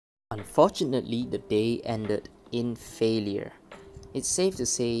Unfortunately, the day ended in failure. It's safe to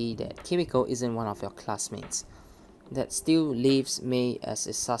say that Kimiko isn't one of your classmates. That still leaves May as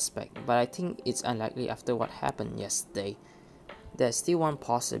a suspect, but I think it's unlikely after what happened yesterday. There's still one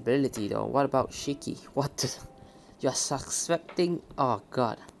possibility though. What about Shiki? What the? You're suspecting? Oh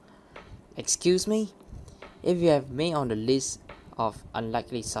god. Excuse me? If you have May on the list of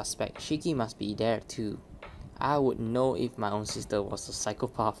unlikely suspects, Shiki must be there too. I would know if my own sister was a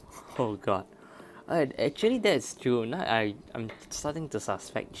psychopath. Oh god. Actually, that's true. Now I'm starting to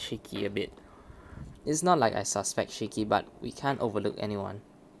suspect Shiki a bit. It's not like I suspect Shiki, but we can't overlook anyone.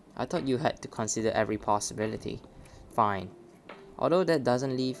 I thought you had to consider every possibility. Fine. Although that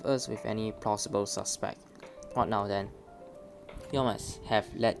doesn't leave us with any plausible suspect. What now then? You must have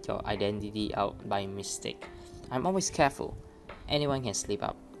let your identity out by mistake. I'm always careful. Anyone can slip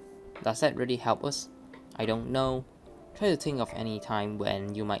up. Does that really help us? I don't know. Try to think of any time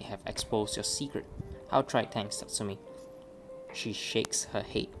when you might have exposed your secret. I'll try, thanks, Tatsumi. She shakes her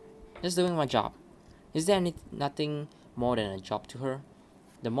head. Just doing my job. Is there nothing more than a job to her?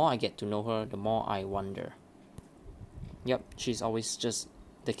 The more I get to know her, the more I wonder. Yep, she's always just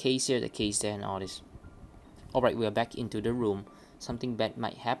the case here, the case there, and all this. Alright, we are back into the room. Something bad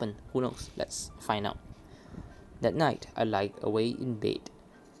might happen. Who knows? Let's find out. That night, I lie awake in bed.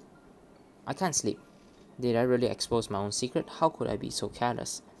 I can't sleep. Did I really expose my own secret? How could I be so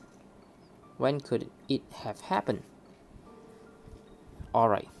careless? When could it have happened?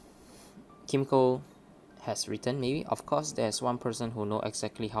 Alright. Kimiko has written, maybe. Of course, there's one person who knows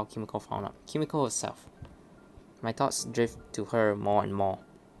exactly how Kimiko found out. Kimiko herself. My thoughts drift to her more and more.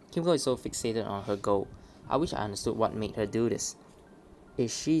 Kimiko is so fixated on her goal. I wish I understood what made her do this.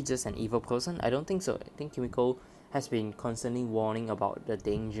 Is she just an evil person? I don't think so. I think Kimiko has been constantly warning about the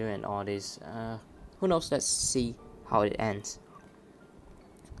danger and all this. Who knows? Let's see how it ends.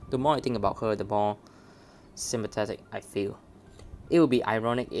 The more I think about her, the more sympathetic I feel. It would be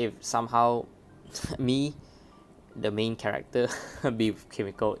ironic if somehow me, the main character, be with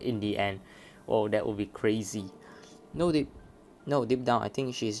Kimiko in the end. Oh, that would be crazy. No, deep down, I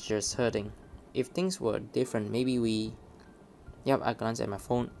think she's just hurting. If things were different, maybe we... Yep, I glance at my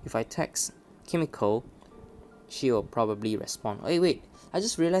phone. If I text Kimiko, she will probably respond. Hey, wait, I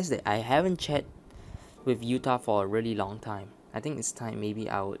just realized that I haven't chatted with Yuta for a really long time. I think it's time maybe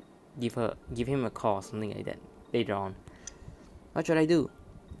I would give him a call or something like that later on. What should I do?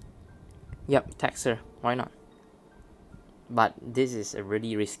 Yep, text her. Why not? But this is a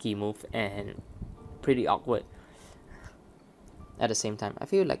really risky move and pretty awkward. At the same time, I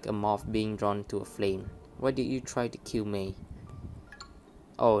feel like a moth being drawn to a flame. Why did you try to kill May?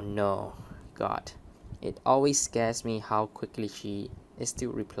 Oh no, God. It always scares me how quickly she is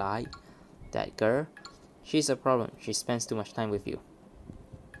to reply. That girl, she's a problem. She spends too much time with you.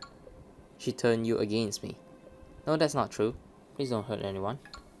 She turned you against me. No, that's not true. Please don't hurt anyone.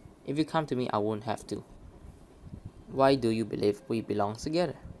 If you come to me, I won't have to. Why do you believe we belong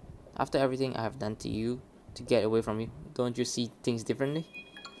together? After everything I have done to you to get away from you, don't you see things differently?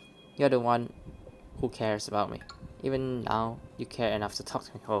 You're the one who cares about me. Even now, you care enough to talk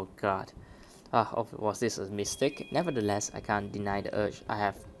to me. Oh God. Was this a mistake? Nevertheless, I can't deny the urge I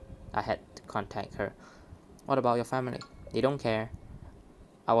had to contact her. What about your family? They don't care.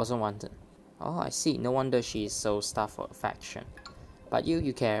 I wasn't wanted. Oh, I see. No wonder she is so starved for affection. But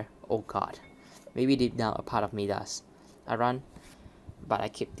you care. Oh God. Maybe deep down a part of me does. I run, but I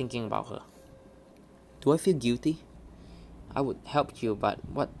keep thinking about her. Do I feel guilty? I would help you, but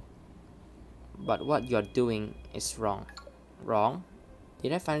what you're doing is wrong. Wrong?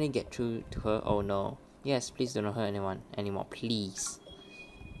 Did I finally get through to her? Oh no. Yes, please don't hurt anyone anymore, please.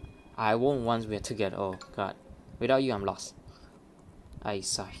 I won't once we're together. Oh God. Without you, I'm lost. I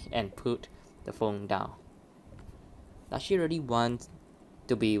sigh and put the phone down. Does she really want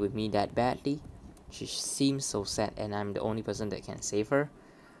to be with me that badly? She seems so sad and I'm the only person that can save her.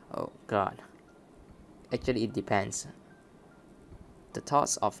 Oh God. Actually, it depends. The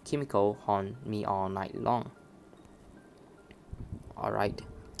thoughts of Kimiko haunt me all night long. Alright.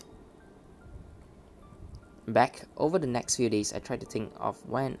 Back over the next few days, I tried to think of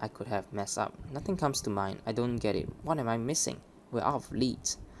when I could have messed up. Nothing comes to mind. I don't get it. What am I missing? We're out of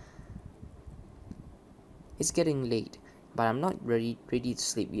leads. It's getting late, but I'm not ready to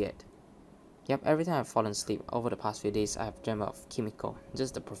sleep yet. Yep, every time I've fallen asleep over the past few days, I have dreamt of Kimiko.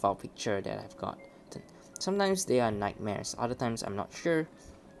 Just the profile picture that I've got. Sometimes they are nightmares, other times I'm not sure.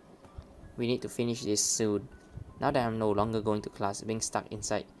 We need to finish this soon. Now that I'm no longer going to class, being stuck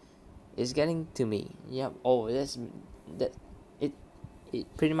inside is getting to me. Yep. Oh, that.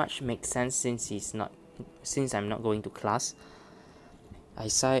 It pretty much makes sense since I'm not going to class. I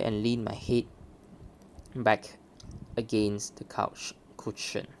sigh and lean my head back against the couch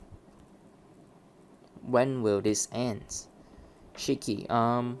cushion. When will this end? Shiki,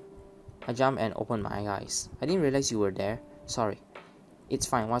 I jump and open my eyes. I didn't realize you were there. Sorry. It's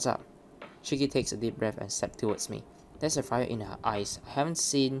fine, what's up? Shiki takes a deep breath and steps towards me. There's a fire in her eyes. I haven't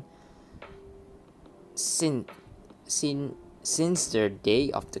seen since the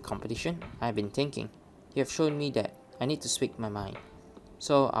day of the competition. I've been thinking. You have shown me that I need to speak my mind.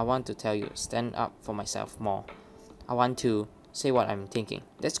 So I want to tell you, stand up for myself more. I want to say what I'm thinking.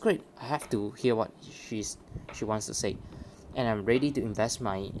 That's great. I have to hear what she wants to say. And I'm ready to invest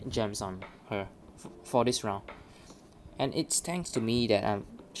my gems on her for this round. And it's thanks to me that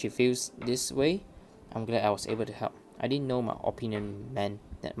she feels this way. I'm glad I was able to help. I didn't know my opinion meant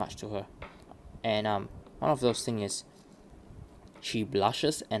that much to her. And one of those things is she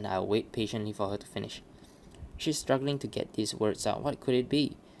blushes and I'll wait patiently for her to finish. She's struggling to get these words out. What could it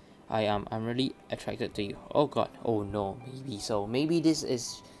be? I'm really attracted to you. Oh god. Oh no. Maybe so. Maybe this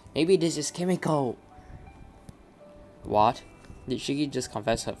is chemical. What? Did Shiki just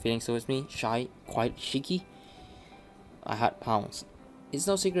confess her feelings towards me? Shy, quiet Shiki? I had pounds. It's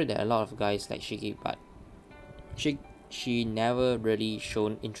no secret that a lot of guys like Shiki, but she never really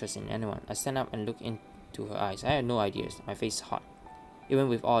shown interest in anyone. I stand up and look into her eyes. I had no ideas. My face is hot. Even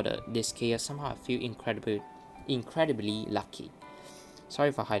with all this chaos, somehow I feel incredibly lucky.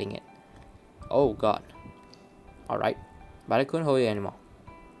 Sorry for hiding it. Oh god. Alright. But I couldn't hold it anymore.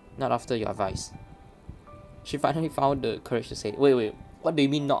 Not after your advice. She finally found the courage to say, wait, what do you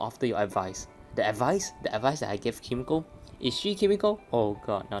mean not after your advice? The advice? The advice that I gave Kimiko? Is she Kimiko? Oh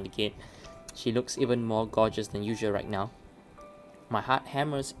god, not again. She looks even more gorgeous than usual right now. My heart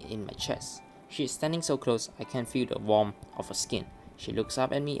hammers in my chest. She is standing so close, I can feel the warmth of her skin. She looks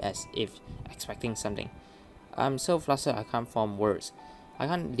up at me as if expecting something. I'm so flustered I can't form words. I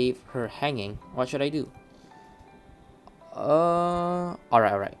can't leave her hanging. What should I do?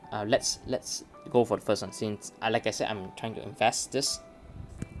 Alright. Let's go for the first one since, like I said, I'm trying to invest this.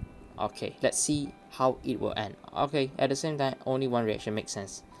 Okay, let's see how it will end. Okay, at the same time, only one reaction makes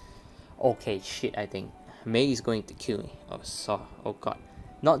sense. Okay, shit, I think May is going to kill me. Oh god.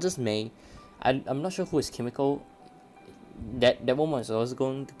 Not just May. I'm not sure who is Chemical. That woman is also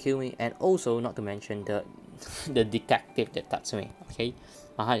going to kill me, and also not to mention the the detective that touched me. Okay,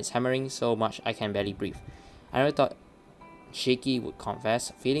 my heart is hammering so much I can barely breathe. I never thought Shiki would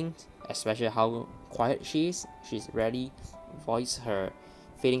confess feelings, especially how quiet she is. She's rarely voice her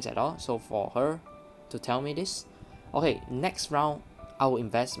feelings at all. So for her to tell me this, okay, next round I will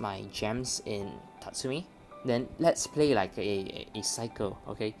invest my gems in Tatsumi. Then let's play like a cycle.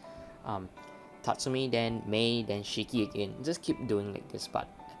 Okay, Tatsumi, then Mei, then Shiki again. Just keep doing like this, but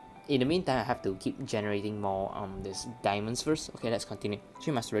in the meantime I have to keep generating more this diamonds first. Okay, let's continue. She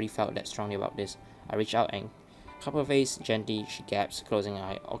must really felt that strongly about this. I reach out and cup her face gently. She gaps, closing her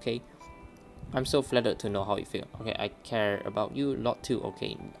eye. Okay, I'm so flattered to know how you feel. Okay, I care about you a lot too.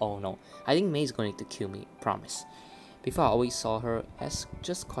 Okay, oh no, I think May is going to kill me, promise. Before I always saw her as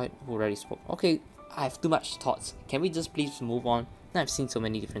just quiet who already spoke. Okay, I have too much thoughts. Can we just please move on? Now I've seen so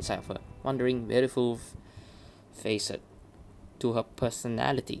many different sides of her. Wondering, beautiful faced to her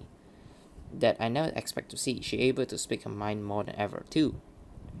personality that I never expect to see. She able to speak her mind more than ever too.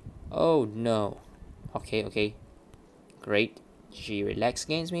 Oh no. Okay. Great. She relaxed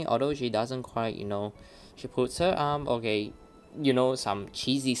against me, although she doesn't quite, she puts her arm, okay, some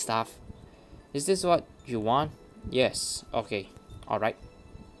cheesy stuff. Is this what you want? Yes. Okay. Alright.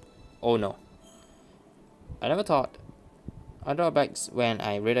 Oh no. I draw back when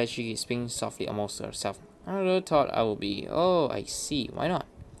I realized she is speaking softly almost to herself. I never thought I would be. Oh, I see. Why not?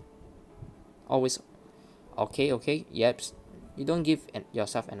 Always. Okay. Yep. You don't give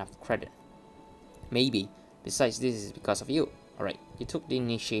yourself enough credit. Maybe. Besides, this is because of you. Alright. You took the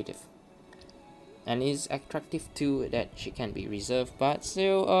initiative. And it's attractive too that she can be reserved. But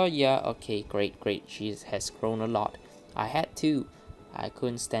still, yeah. Okay, great. She has grown a lot. I had to. I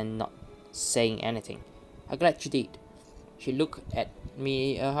couldn't stand not saying anything. I'm glad you did. She looked at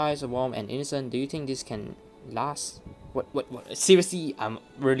me, her eyes are warm and innocent. Do you think this can last? What? Seriously, I'm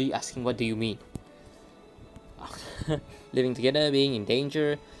really asking, what do you mean? Living together, being in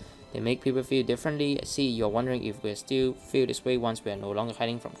danger, they make people feel differently. I see you're wondering if we'll still feel this way once we're no longer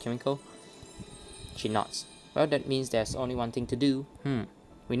hiding from Kimiko. She nods. Well, that means there's only one thing to do.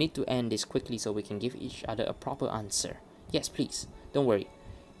 We need to end this quickly so we can give each other a proper answer. Yes, please. Don't worry.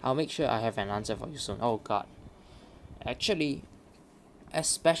 I'll make sure I have an answer for you soon. Oh god. Actually,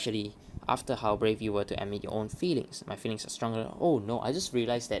 especially after how brave you were to admit your own feelings. My feelings are stronger. Oh no, I just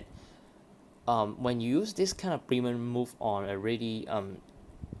realized that when you use this kind of premium move on a really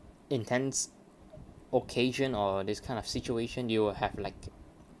intense occasion or this kind of situation, you will have like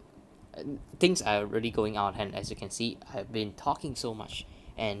things are really going out of hand. As you can see, I've been talking so much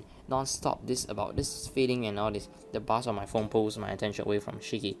and non-stop about this feeling and all this. The buzz on my phone pulls my attention away from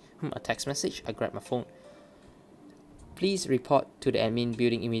Shiki. A text message. I grab my phone. Please report to the admin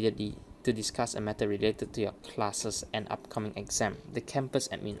building immediately to discuss a matter related to your classes and upcoming exam. The campus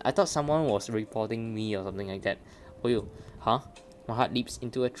admin. I thought someone was reporting me or something like that. Oh, you, huh? My heart leaps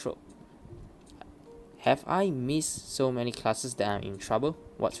into a throat. Have I missed so many classes that I'm in trouble?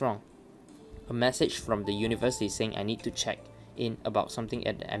 What's wrong? A message from the university saying I need to check in about something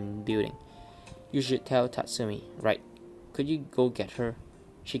at the admin building. You should tell Tatsumi, right? Could you go get her?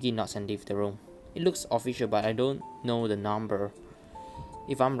 Shiki nods and leaves the room. It looks official, but I don't know the number.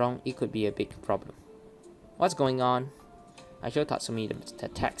 If I'm wrong, it could be a big problem. What's going on? I show Tatsumi the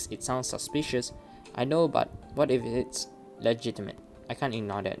text. It sounds suspicious. I know, but what if it's legitimate? I can't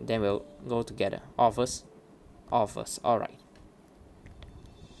ignore that. Then we'll go together. All of us? All of us. Alright.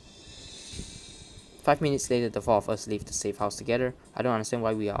 5 minutes later, the four of us leave the safe house together. I don't understand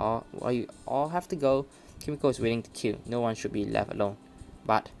why we all have to go. Kimiko is willing to kill. No one should be left alone.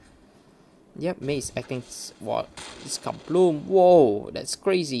 But yep, May is acting what? It's kabloom. Whoa, that's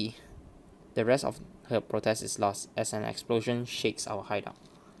crazy. The rest of her protest is lost as an explosion shakes our hideout.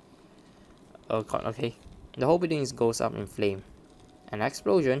 Oh god, okay. The whole building goes up in flame. An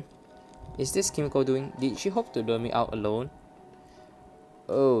explosion? Is this Kimiko doing? Did she hope to lure me out alone?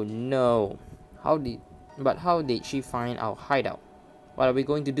 Oh no. How did she find our hideout? What are we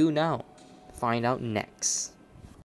going to do now? Find out next.